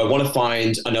 do I want to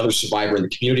find another survivor in the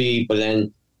community? But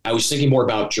then I was thinking more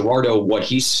about Gerardo, what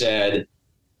he said,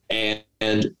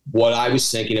 and what I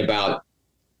was thinking about,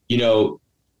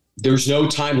 there's no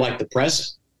time like the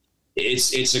present.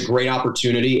 It's a great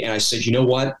opportunity. And I said, you know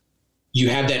what? You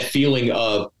have that feeling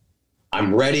of,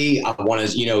 I'm ready. I want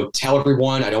to, tell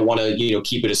everyone. I don't want to,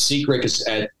 keep it a secret, because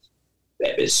at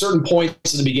certain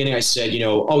points in the beginning, I said,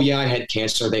 oh yeah, I had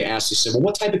cancer. They said, well,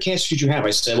 what type of cancer did you have?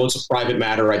 I said, well, it's a private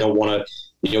matter. I don't want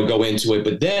to, go into it.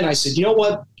 But then I said, you know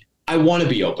what? I want to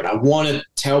be open. I want to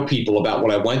tell people about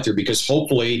what I went through, because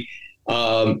hopefully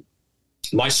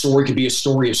my story could be a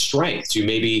story of strength to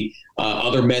maybe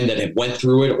other men that have went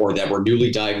through it or that were newly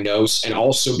diagnosed, and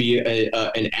also be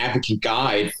an advocate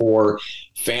guide for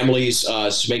families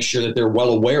to make sure that they're well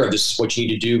aware of this is what you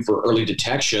need to do for early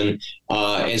detection.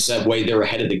 And so that way they're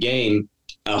ahead of the game.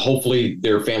 Hopefully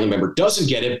their family member doesn't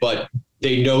get it, but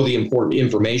they know the important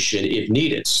information if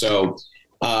needed. So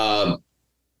I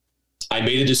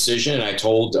made a decision, and I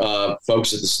told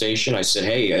folks at the station, I said,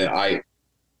 hey,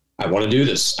 I want to do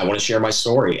this. I want to share my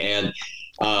story. And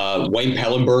Wayne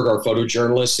Pellenberg, our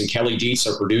photojournalist, and Kelly Dietz,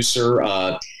 our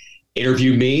producer,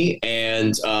 interviewed me.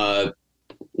 And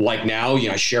like now,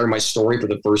 I share my story for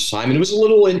the first time. And it was a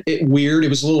little weird. It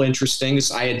was a little interesting,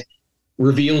 because I had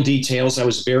revealed details I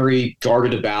was very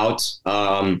guarded about.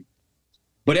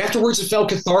 But afterwards, it felt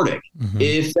cathartic. Mm-hmm.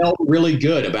 It felt really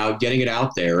good about getting it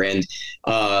out there, and,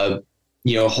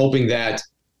 hoping that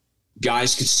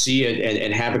guys could see it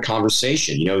and have a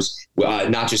conversation,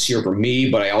 not just hear from me,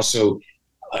 but I also,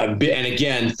 and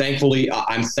again, thankfully,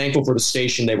 I'm thankful for the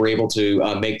station. They were able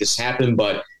to make this happen,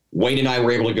 but Wayne and I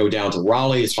were able to go down to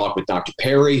Raleigh to talk with Dr.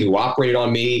 Perry, who operated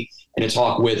on me, and to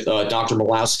talk with Dr.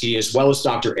 Malowski, as well as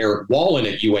Dr. Eric Wallen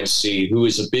at UNC, who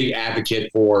is a big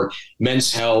advocate for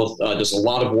men's health, does a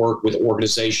lot of work with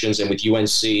organizations and with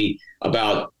UNC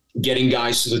about getting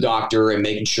guys to the doctor and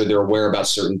making sure they're aware about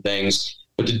certain things.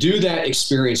 But to do that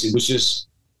experience,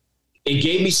 it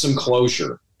gave me some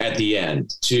closure at the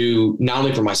end, to not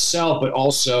only for myself, but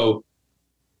also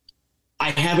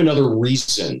I have another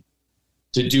reason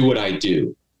to do what I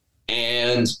do.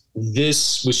 And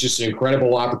this was just an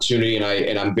incredible opportunity,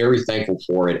 and I'm very thankful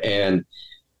for it. And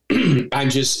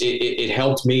it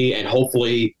helped me, and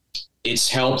hopefully it's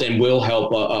helped and will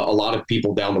help a lot of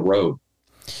people down the road.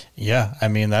 Yeah. I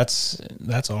mean, that's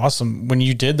awesome. When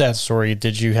you did that story,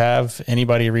 did you have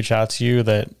anybody reach out to you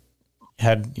that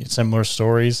had similar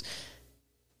stories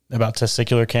about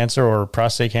testicular cancer or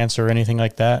prostate cancer or anything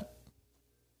like that?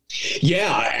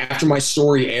 Yeah. After my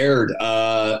story aired,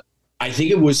 I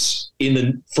think it was in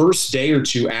the first day or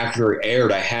two after it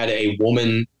aired, I had a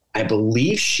woman, I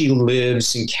believe she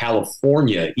lives in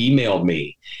California, emailed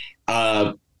me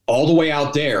all the way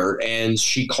out there, and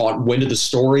she caught wind of the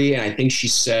story. And I think she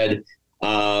said,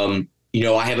 I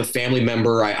have a family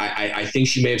member. I think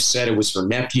she may have said it was her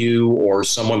nephew or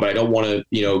someone, but I don't want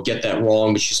to, get that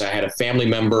wrong. But she said, I had a family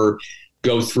member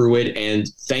go through it, and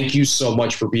thank you so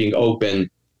much for being open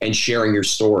and sharing your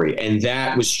story. And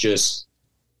that was just,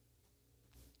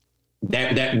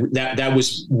 that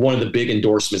was one of the big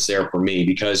endorsements there for me,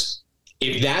 because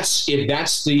if that's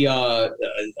the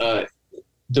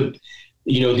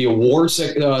awards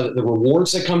that the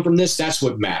rewards that come from this, that's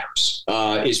what matters,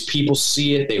 is people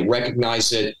see it, they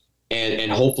recognize it,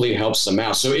 and hopefully it helps them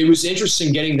out. So it was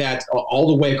interesting getting that all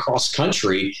the way across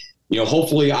country.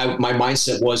 Hopefully my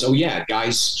mindset was, oh yeah,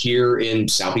 guys here in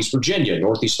Southeast Virginia,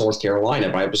 Northeast North Carolina.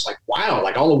 But I was like, wow,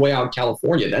 like all the way out in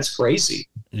California, that's crazy.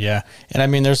 Yeah. And I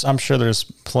mean, I'm sure there's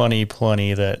plenty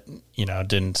that,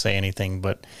 didn't say anything,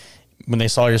 but when they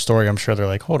saw your story, I'm sure they're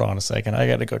like, hold on a second, I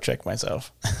got to go check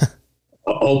myself.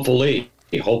 Hopefully.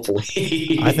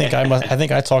 I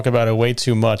think I talk about it way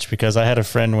too much, because I had a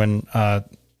friend when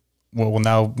well,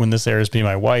 now when this airs, be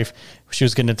my wife, she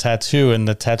was getting a tattoo, and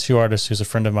the tattoo artist, who's a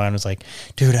friend of mine, was like,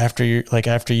 dude, after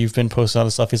you've been posting all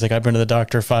this stuff, he's like, I've been to the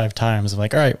doctor 5 times. I'm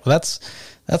like, all right, well, that's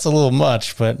a little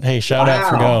much, but hey, shout out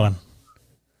for going.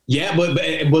 Yeah, but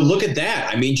look at that.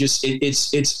 I mean, just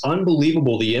it's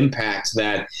unbelievable the impact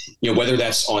that, whether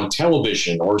that's on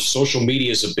television or social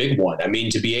media is a big one. I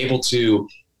mean, to be able to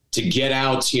get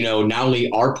out, not only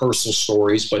our personal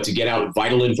stories, but to get out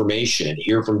vital information and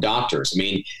hear from doctors. I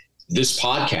mean, this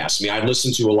podcast, I've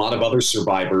listened to a lot of other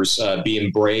survivors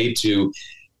being brave to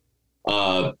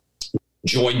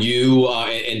join you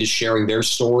and to sharing their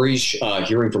stories,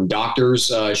 hearing from doctors,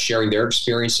 sharing their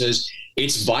experiences.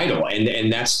 It's vital.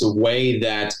 And that's the way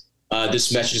that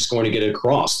this message is going to get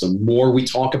across. The more we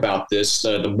talk about this,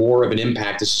 the more of an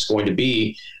impact this is going to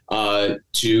be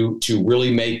to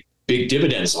really make big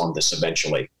dividends on this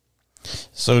eventually.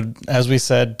 So as we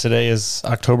said, today is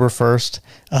October 1st.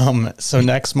 So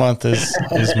next month is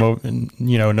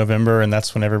November, and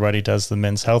that's when everybody does the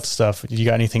men's health stuff. You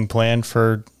got anything planned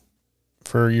for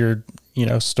your,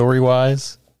 story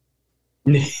wise?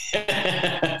 I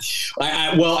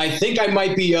think I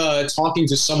might be talking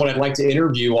to someone I'd like to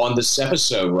interview on this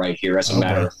episode right here, as a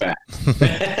matter of fact.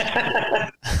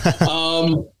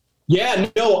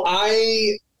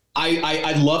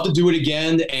 I'd love to do it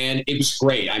again, and it was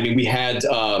great. I mean,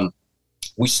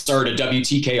 we started a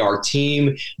WTKR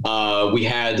team. We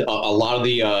had a lot of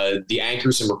the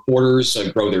anchors and reporters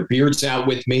grow their beards out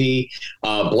with me.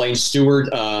 Blaine Stewart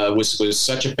was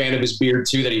such a fan of his beard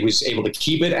too that he was able to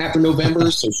keep it after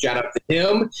November. So shout out to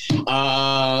him.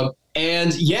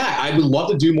 And yeah, I would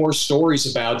love to do more stories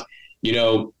about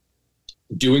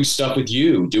doing stuff with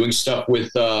you, doing stuff with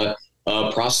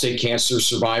prostate cancer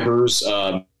survivors.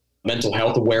 Mental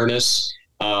health awareness,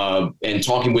 and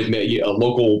talking with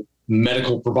local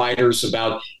medical providers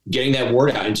about getting that word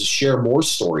out and to share more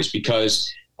stories,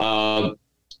 because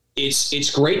it's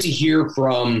great to hear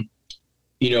from,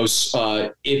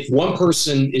 if one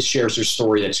person shares their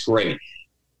story, that's great.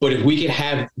 But if we could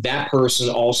have that person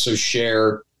also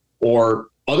share, or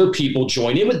other people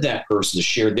join in with that person to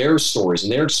share their stories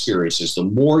and their experiences, the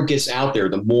more it gets out there,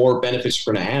 the more benefits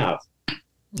we're going to have.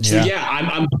 So yeah,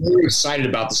 I'm very excited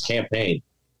about this campaign.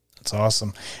 That's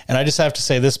awesome. And I just have to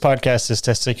say, this podcast is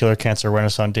Testicular Cancer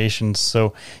Awareness Foundation.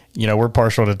 So, we're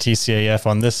partial to TCAF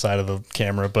on this side of the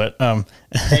camera, but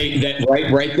hey, that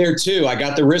right there too. I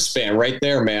got the wristband right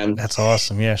there, man. That's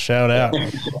awesome. Yeah, shout out.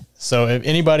 So if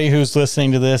anybody who's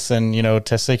listening to this and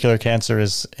testicular cancer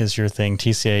is your thing,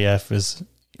 TCAF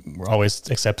we're always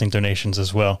accepting donations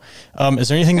as well. Is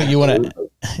there anything that you want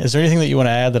to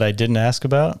add that I didn't ask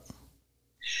about?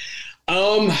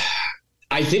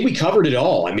 I think we covered it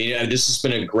all. I mean, this has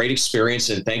been a great experience,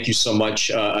 and thank you so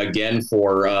much again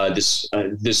for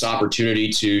this opportunity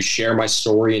to share my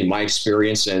story and my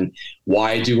experience and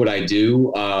why I do what I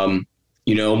do.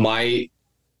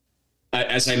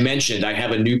 As I mentioned, I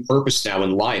have a new purpose now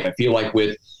in life. I feel like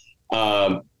with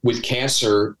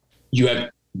cancer, you have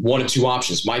one of two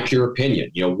options. My pure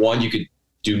opinion, one, you could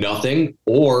do nothing,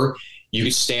 or you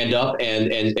could stand up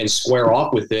and square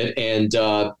off with it and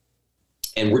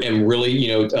really,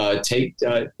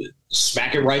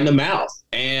 smack it right in the mouth.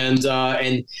 And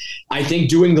I think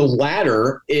doing the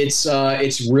latter, it's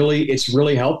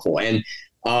really helpful. And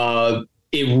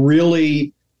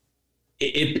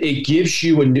it gives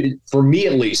you for me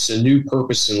at least, a new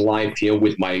purpose in life,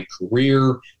 with my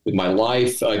career, with my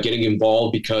life, getting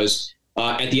involved, because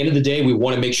at the end of the day, we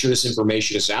want to make sure this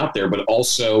information is out there, but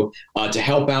also to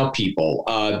help out people,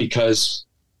 because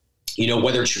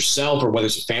whether it's yourself or whether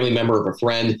it's a family member or a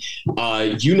friend,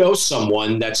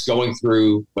 someone that's going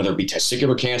through, whether it be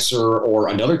testicular cancer or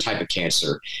another type of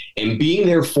cancer, and being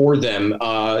there for them,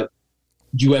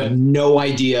 you have no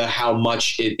idea how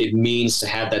much it means to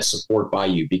have that support by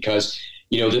you. Because,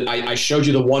 I showed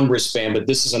you the one wristband, but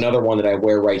this is another one that I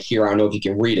wear right here. I don't know if you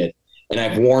can read it. And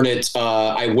I've worn it.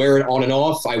 I wear it on and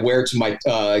off. I wear it to my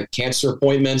cancer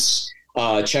appointments,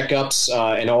 checkups,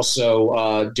 and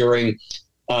also during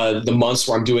the months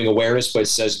where I'm doing awareness, but it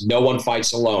says no one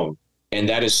fights alone. And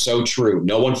that is so true.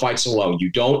 No one fights alone.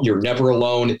 You're never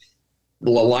alone.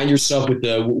 Align yourself with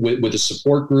the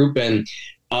support group, and,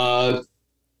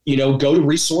 go to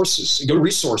resources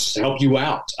to help you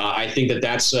out. I think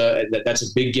that's a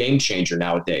big game changer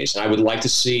nowadays. And I would like to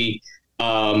see,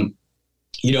 I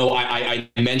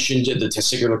mentioned the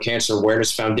Testicular Cancer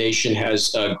Awareness Foundation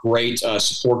has great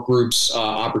support groups,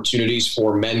 opportunities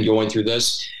for men going through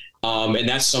this. And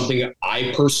that's something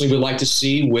I personally would like to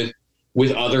see with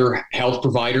other health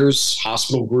providers,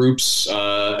 hospital groups,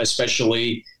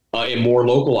 especially in more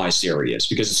localized areas,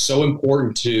 because it's so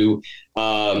important to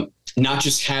not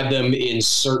just have them in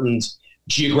certain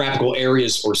geographical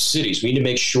areas or cities. We need to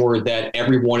make sure that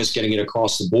everyone is getting it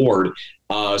across the board,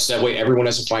 so that way everyone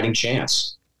has a fighting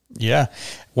chance. Yeah.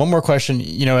 One more question.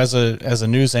 You know, as a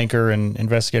news anchor and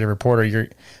investigative reporter, you're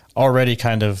already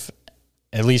kind of,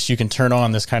 at least you can turn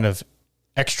on this kind of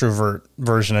extrovert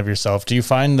version of yourself. Do you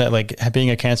find that, like, being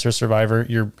a cancer survivor,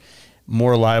 you're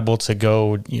more liable to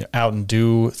go out and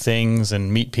do things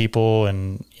and meet people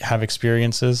and have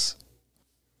experiences?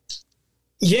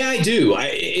 Yeah, I do.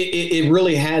 It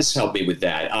really has helped me with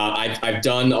that. I've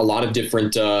done a lot of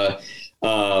different,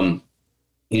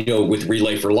 with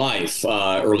Relay for Life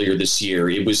earlier this year.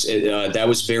 It was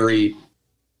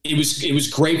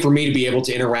great for me to be able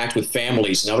to interact with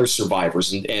families and other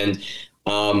survivors and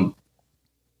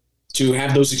to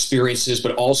have those experiences,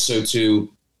 but also to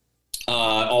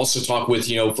talk with,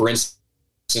 for instance,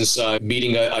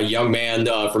 meeting a young man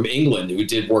from England who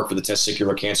did work for the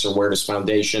Testicular Cancer Awareness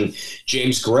Foundation,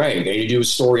 James Gray. I need to do a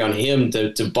story on him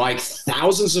to bike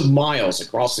thousands of miles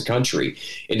across the country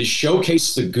and to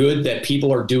showcase the good that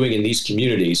people are doing in these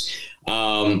communities.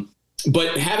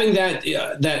 But having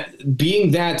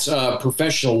being that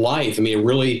professional life, I mean, it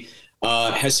really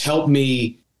has helped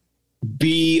me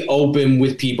be open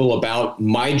with people about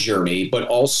my journey, but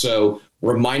also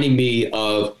reminding me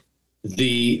of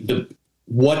the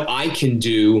what I can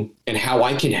do and how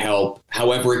I can help,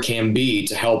 however it can be,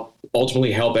 to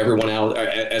ultimately help everyone out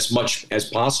as much as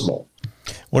possible.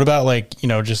 What about, like,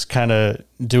 just kind of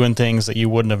doing things that you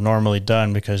wouldn't have normally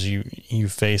done because you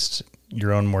faced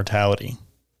your own mortality?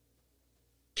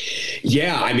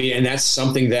 Yeah, I mean, and that's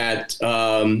something that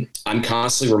I'm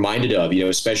constantly reminded of,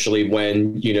 especially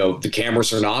when, the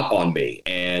cameras are not on me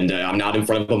and I'm not in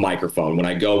front of a microphone. When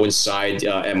I go inside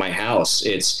at my house,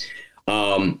 it's,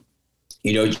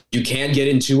 you can get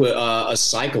into a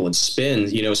cycle and spin,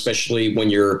 especially when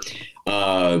you're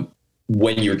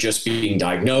just being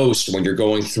diagnosed, when you're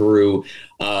going through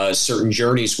certain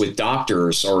journeys with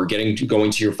doctors or going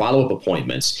to your follow-up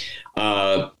appointments.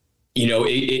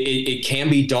 It can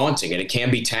be daunting and it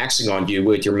can be taxing on you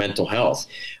with your mental health.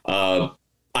 I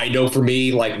know for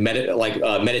me,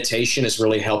 meditation has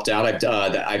really helped out.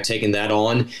 I've taken that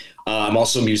on. I'm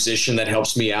also a musician. That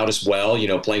helps me out as well,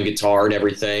 playing guitar and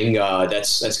everything.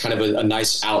 That's kind of a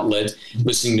nice outlet,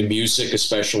 listening to music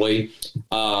especially.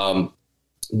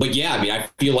 But yeah, I mean, I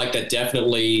feel like that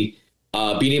definitely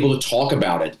being able to talk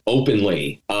about it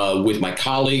openly with my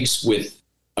colleagues, with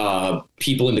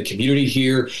people in the community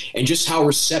here, and just how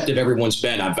receptive everyone's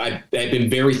been. I've been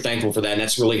very thankful for that, and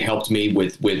that's really helped me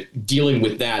with dealing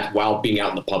with that while being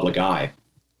out in the public eye.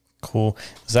 Cool.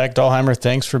 Zach Dahlheimer,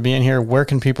 thanks for being here. Where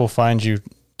can people find you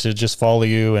to just follow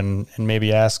you and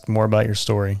maybe ask more about your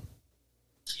story?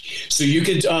 So you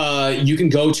can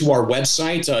go to our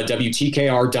website,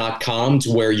 WTKR.com,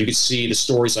 to where you can see the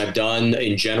stories I've done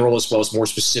in general, as well as more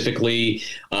specifically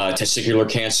testicular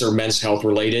cancer, men's health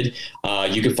related.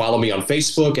 You can follow me on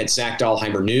Facebook at Zach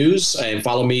Dahlheimer News, and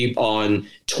follow me on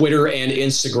Twitter and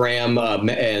Instagram,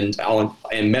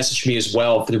 and message me as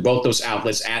well through both those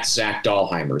outlets at Zach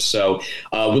Dahlheimer. So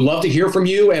we'd love to hear from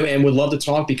you and would love to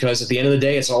talk, because at the end of the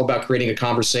day, it's all about creating a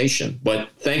conversation. But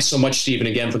thanks so much, Stephen,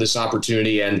 again, for this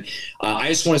opportunity. And I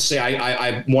just want to say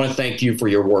I want to thank you for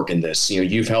your work in this.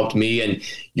 You've helped me, and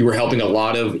you were helping a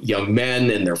lot of young men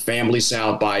and their families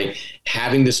out by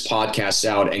having this podcast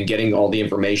out and getting all the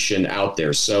information out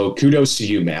there. So kudos to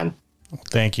you, man.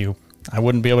 Thank you. I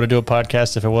wouldn't be able to do a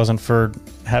podcast if it wasn't for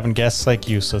having guests like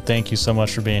you. So thank you so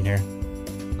much for being here.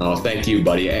 Oh, thank you,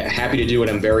 buddy. Happy to do it.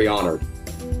 I'm very honored.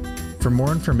 For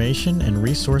more information and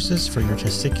resources for your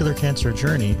testicular cancer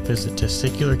journey, visit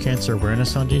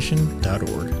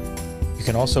testicularcancerawarenessfoundation.org. You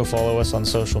can also follow us on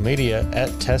social media at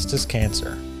Testis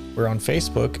Cancer. We're on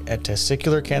Facebook at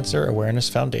Testicular Cancer Awareness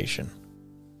Foundation.